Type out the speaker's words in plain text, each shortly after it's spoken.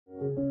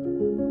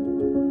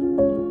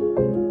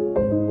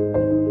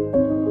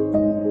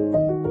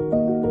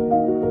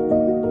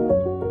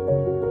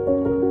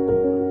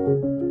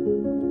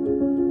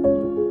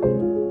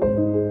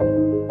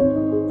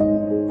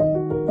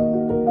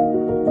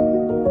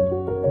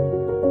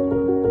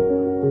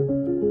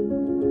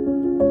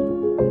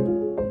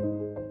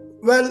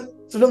Well,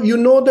 sort of,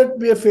 that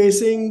we are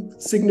facing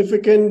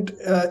significant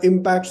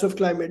impacts of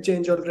climate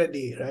change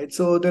already, right?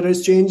 So there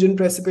is change in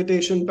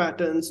precipitation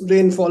patterns,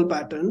 rainfall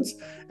patterns,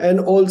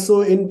 and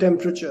also in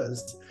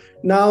temperatures.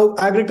 Now,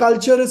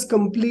 agriculture is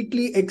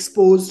completely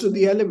exposed to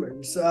the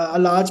elements. A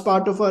large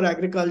part of our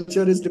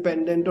agriculture is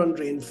dependent on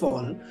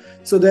rainfall.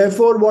 So,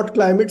 therefore, what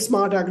climate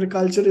smart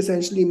agriculture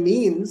essentially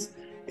means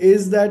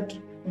is that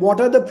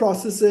what are the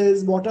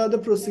processes, what are the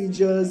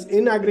procedures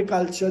in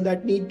agriculture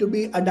that need to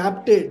be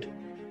adapted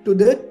to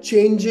the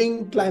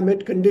changing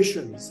climate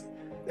conditions,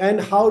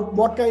 and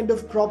what kind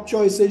of crop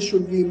choices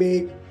should we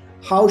make,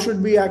 how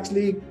should we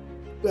actually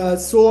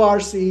sow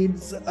our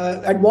seeds,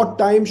 at what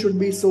time should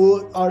we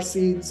sow our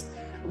seeds,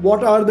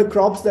 what are the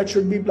crops that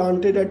should be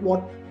planted at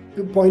what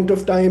point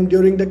of time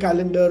during the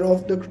calendar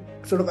of the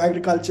sort of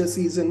agriculture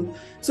season.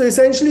 So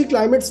essentially,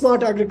 climate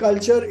smart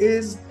agriculture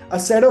is a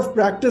set of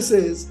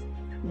practices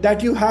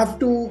that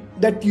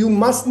you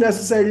must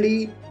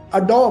necessarily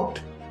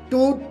adopt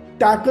to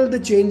tackle the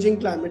changing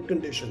climate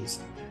conditions.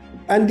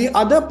 And the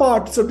other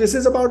part, so this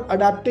is about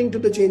adapting to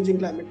the changing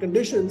climate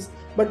conditions,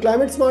 but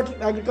climate smart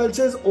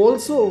agriculture is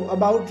also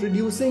about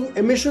reducing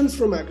emissions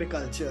from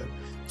agriculture.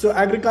 So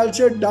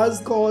agriculture does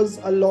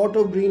cause a lot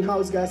of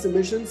greenhouse gas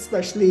emissions,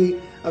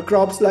 especially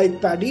crops like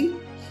paddy.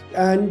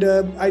 And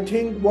I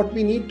think what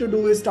we need to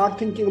do is start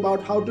thinking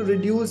about how to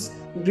reduce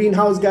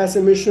greenhouse gas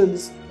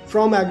emissions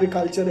from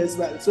agriculture as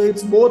well. So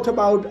it's both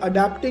about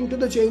adapting to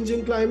the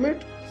changing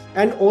climate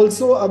and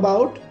also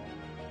about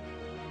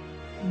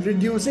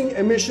reducing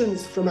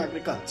emissions from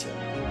agriculture.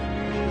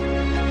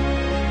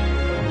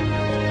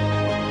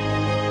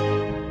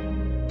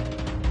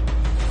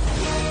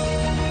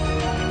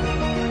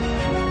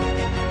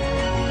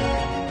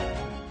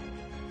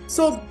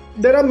 So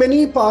there are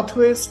many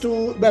pathways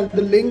to,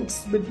 the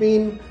links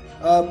between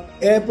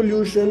air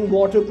pollution,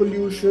 water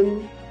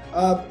pollution,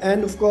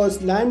 and of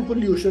course land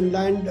pollution,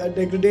 land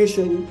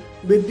degradation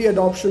with the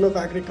adoption of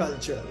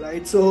agriculture,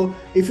 right? So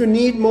if you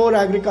need more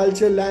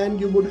agriculture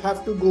land, you would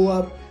have to go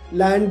up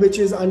land which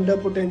is under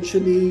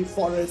potentially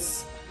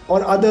forests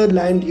or other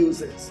land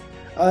uses.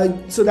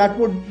 So that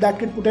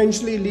could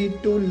potentially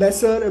lead to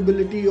lesser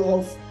ability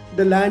of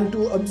the land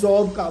to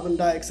absorb carbon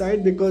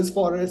dioxide because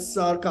forests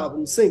are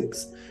carbon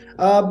sinks.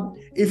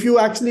 If you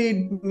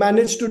actually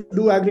manage to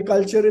do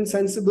agriculture in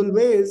sensible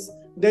ways,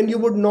 then you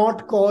would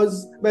not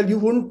you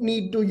wouldn't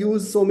need to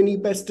use so many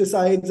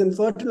pesticides and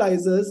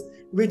fertilizers,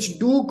 which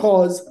do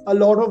cause a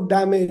lot of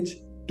damage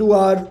to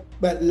our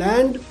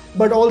land,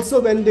 but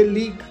also when they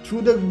leak through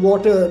the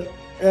water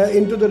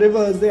into the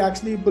rivers, they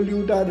actually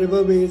pollute our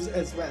riverways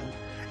as well.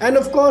 And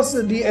of course,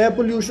 the air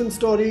pollution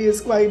story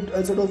is quite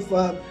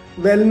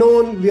well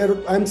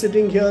known. I'm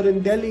sitting here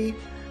in Delhi.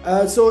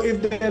 So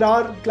if there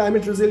are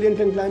climate resilient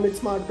and climate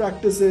smart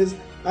practices,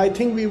 I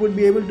think we would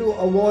be able to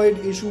avoid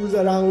issues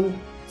around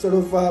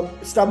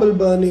stubble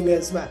burning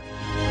as well.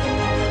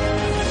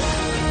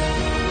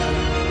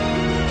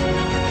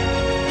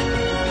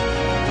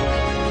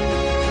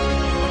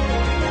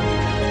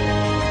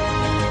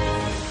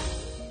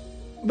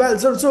 Well,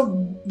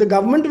 so the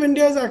government of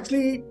India is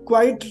actually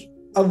quite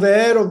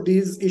aware of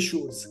these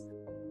issues.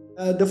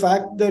 The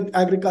fact that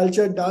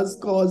agriculture does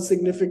cause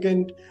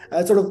significant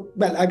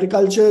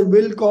agriculture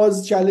will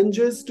cause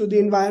challenges to the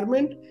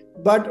environment.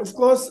 But of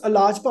course, a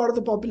large part of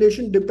the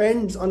population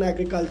depends on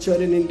agriculture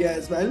in India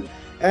as well.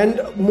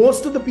 And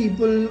most of the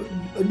people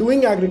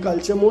doing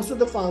agriculture, most of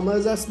the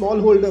farmers are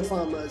smallholder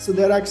farmers. So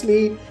they're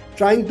actually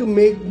trying to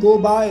make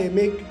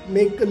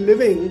a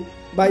living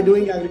by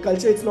doing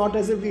agriculture. It's not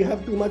as if we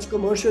have too much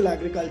commercial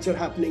agriculture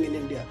happening in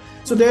India.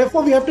 So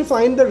therefore, we have to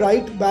find the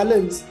right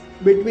balance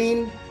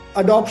between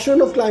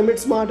adoption of climate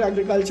smart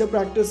agriculture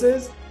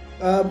practices,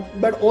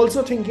 but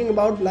also thinking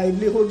about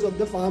livelihoods of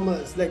the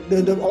farmers, like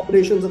the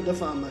operations of the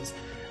farmers.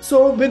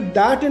 So with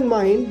that in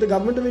mind, the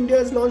government of India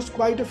has launched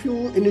quite a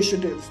few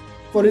initiatives.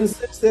 For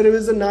instance, there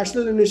is a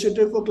national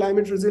initiative for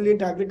climate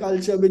resilient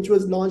agriculture, which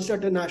was launched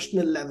at a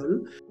national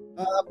level,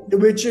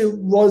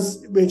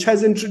 which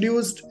has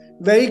introduced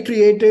very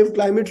creative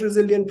climate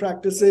resilient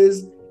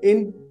practices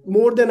in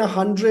more than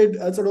 100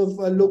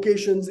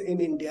 locations in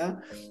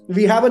India.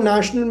 We have a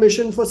national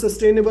mission for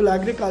sustainable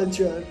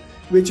agriculture,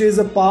 which is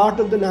a part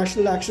of the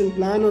National Action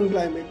Plan on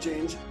Climate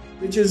Change,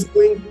 which is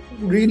doing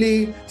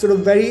really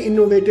very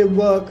innovative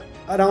work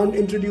around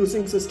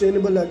introducing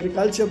sustainable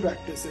agriculture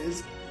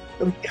practices.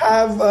 We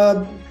have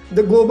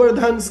the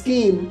Gobardhan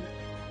scheme,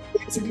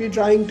 basically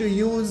trying to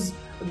use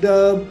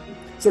the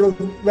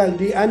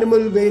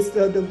animal waste,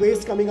 the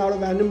waste coming out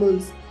of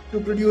animals to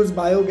produce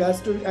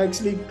biogas, to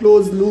actually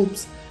close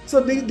loops. So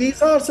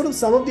these are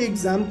some of the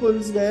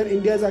examples where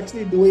India is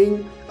actually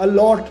doing a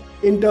lot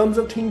in terms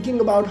of thinking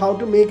about how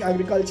to make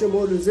agriculture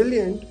more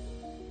resilient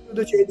to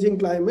the changing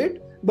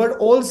climate, but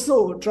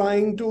also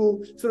trying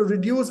to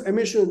reduce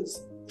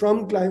emissions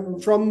from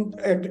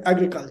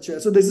agriculture.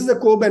 So this is a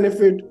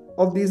co-benefit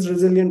of these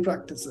resilient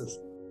practices.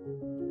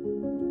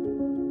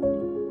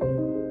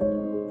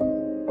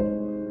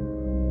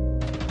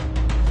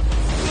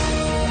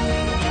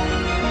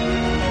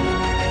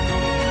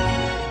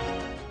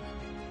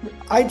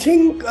 I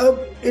think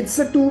it's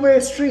a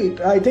two-way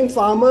street. I think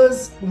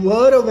farmers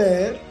were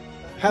aware,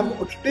 have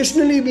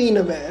traditionally been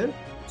aware,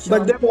 but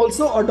Sure. they've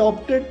also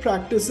adopted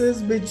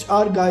practices which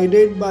are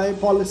guided by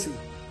policy,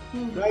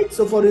 right?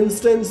 So, for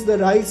instance, the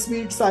rice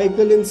wheat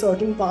cycle in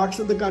certain parts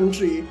of the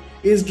country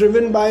is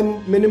driven by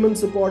minimum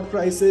support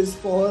prices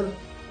for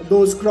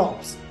those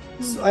crops.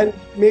 So, and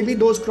maybe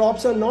those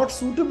crops are not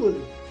suitable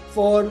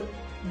for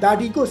that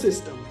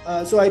ecosystem.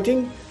 So, I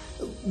think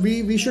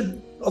we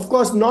should, of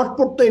course, not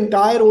put the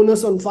entire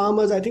onus on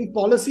farmers. I think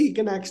policy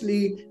can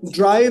actually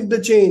drive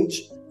the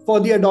change for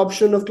the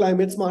adoption of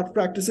climate smart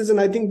practices. And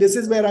I think this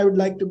is where I would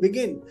like to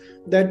begin.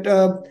 That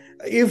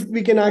if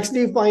we can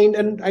actually find,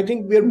 and I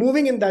think we're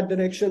moving in that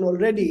direction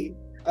already,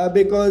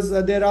 because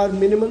there are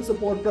minimum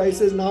support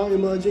prices now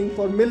emerging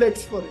for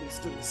millets, for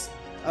instance,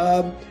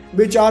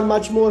 which are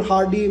much more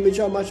hardy,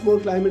 which are much more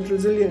climate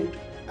resilient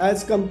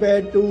as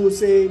compared to,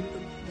 say,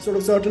 sort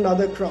of certain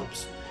other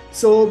crops.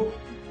 So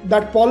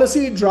that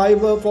policy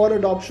driver for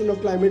adoption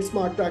of climate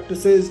smart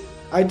practices,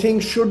 I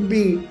think, should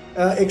be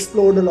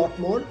explored a lot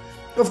more.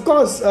 Of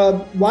course,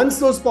 once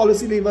those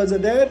policy levers are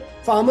there,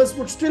 farmers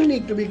would still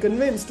need to be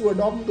convinced to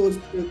adopt those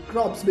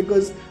crops,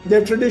 because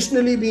they've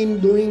traditionally been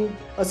doing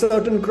a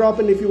certain crop,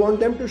 and if you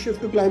want them to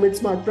shift to climate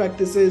smart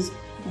practices,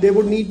 they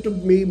would need to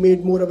be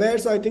made more aware.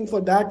 So I think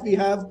for that we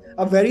have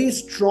a very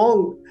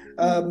strong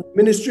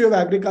Ministry of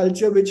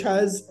Agriculture, which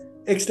has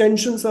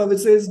extension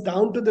services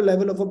down to the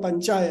level of a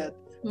panchayat,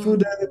 through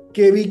the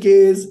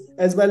KVKs,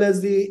 as well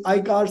as the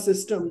ICAR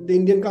system, the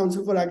Indian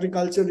Council for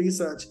Agriculture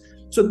Research.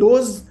 So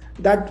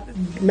that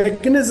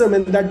mechanism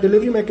and that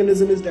delivery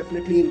mechanism is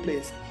definitely in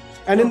place.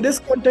 And in this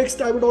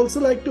context, I would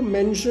also like to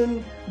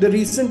mention the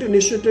recent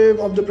initiative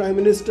of the Prime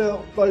Minister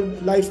called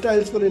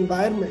Lifestyles for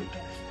Environment,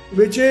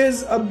 which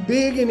is a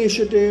big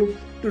initiative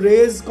to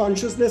raise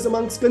consciousness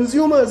amongst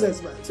consumers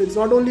as well. So it's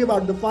not only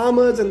about the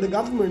farmers and the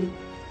government,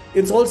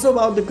 it's also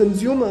about the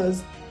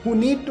consumers who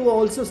need to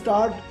also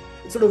start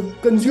sort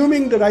of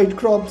consuming the right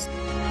crops.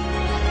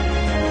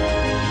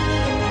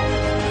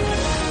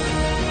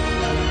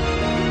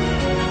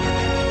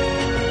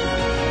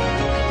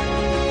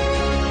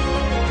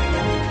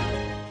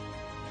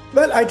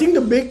 Well, I think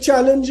the big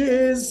challenge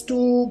is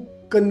to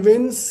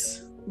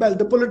convince, well,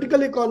 the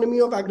political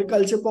economy of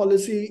agriculture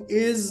policy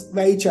is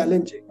very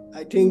challenging.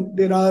 I think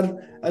there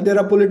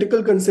are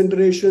political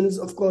considerations,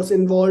 of course,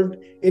 involved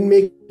in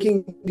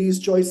making these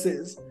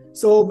choices.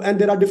 So, and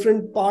there are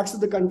different parts of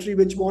the country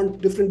which want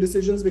different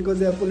decisions because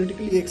they are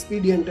politically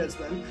expedient as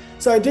well.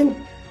 So I think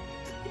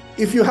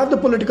if you have the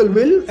political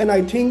will, and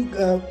I think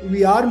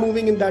we are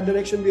moving in that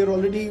direction, we are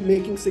already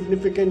making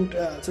significant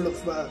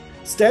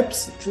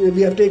steps.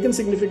 We have taken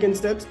significant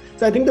steps.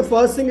 So I think the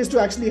first thing is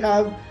to actually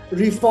have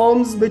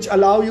reforms which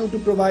allow you to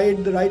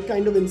provide the right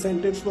kind of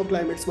incentives for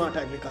climate smart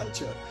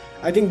agriculture.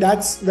 I think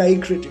that's very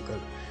critical.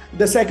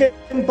 The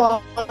second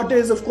part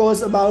is, of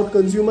course, about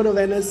consumer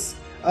awareness.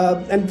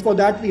 And for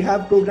that, we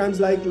have programs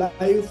like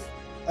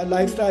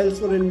Lifestyles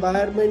for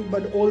Environment,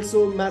 but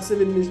also massive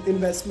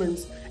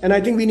investments. And I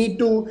think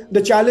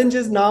the challenge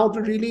is now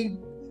to really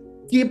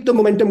keep the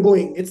momentum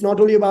going. It's not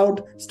only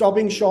about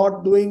stopping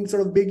short, doing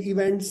sort of big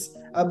events,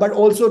 but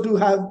also to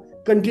have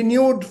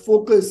continued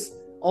focus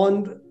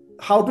on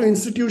how to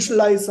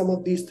institutionalize some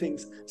of these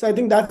things. So I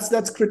think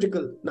that's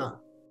critical now.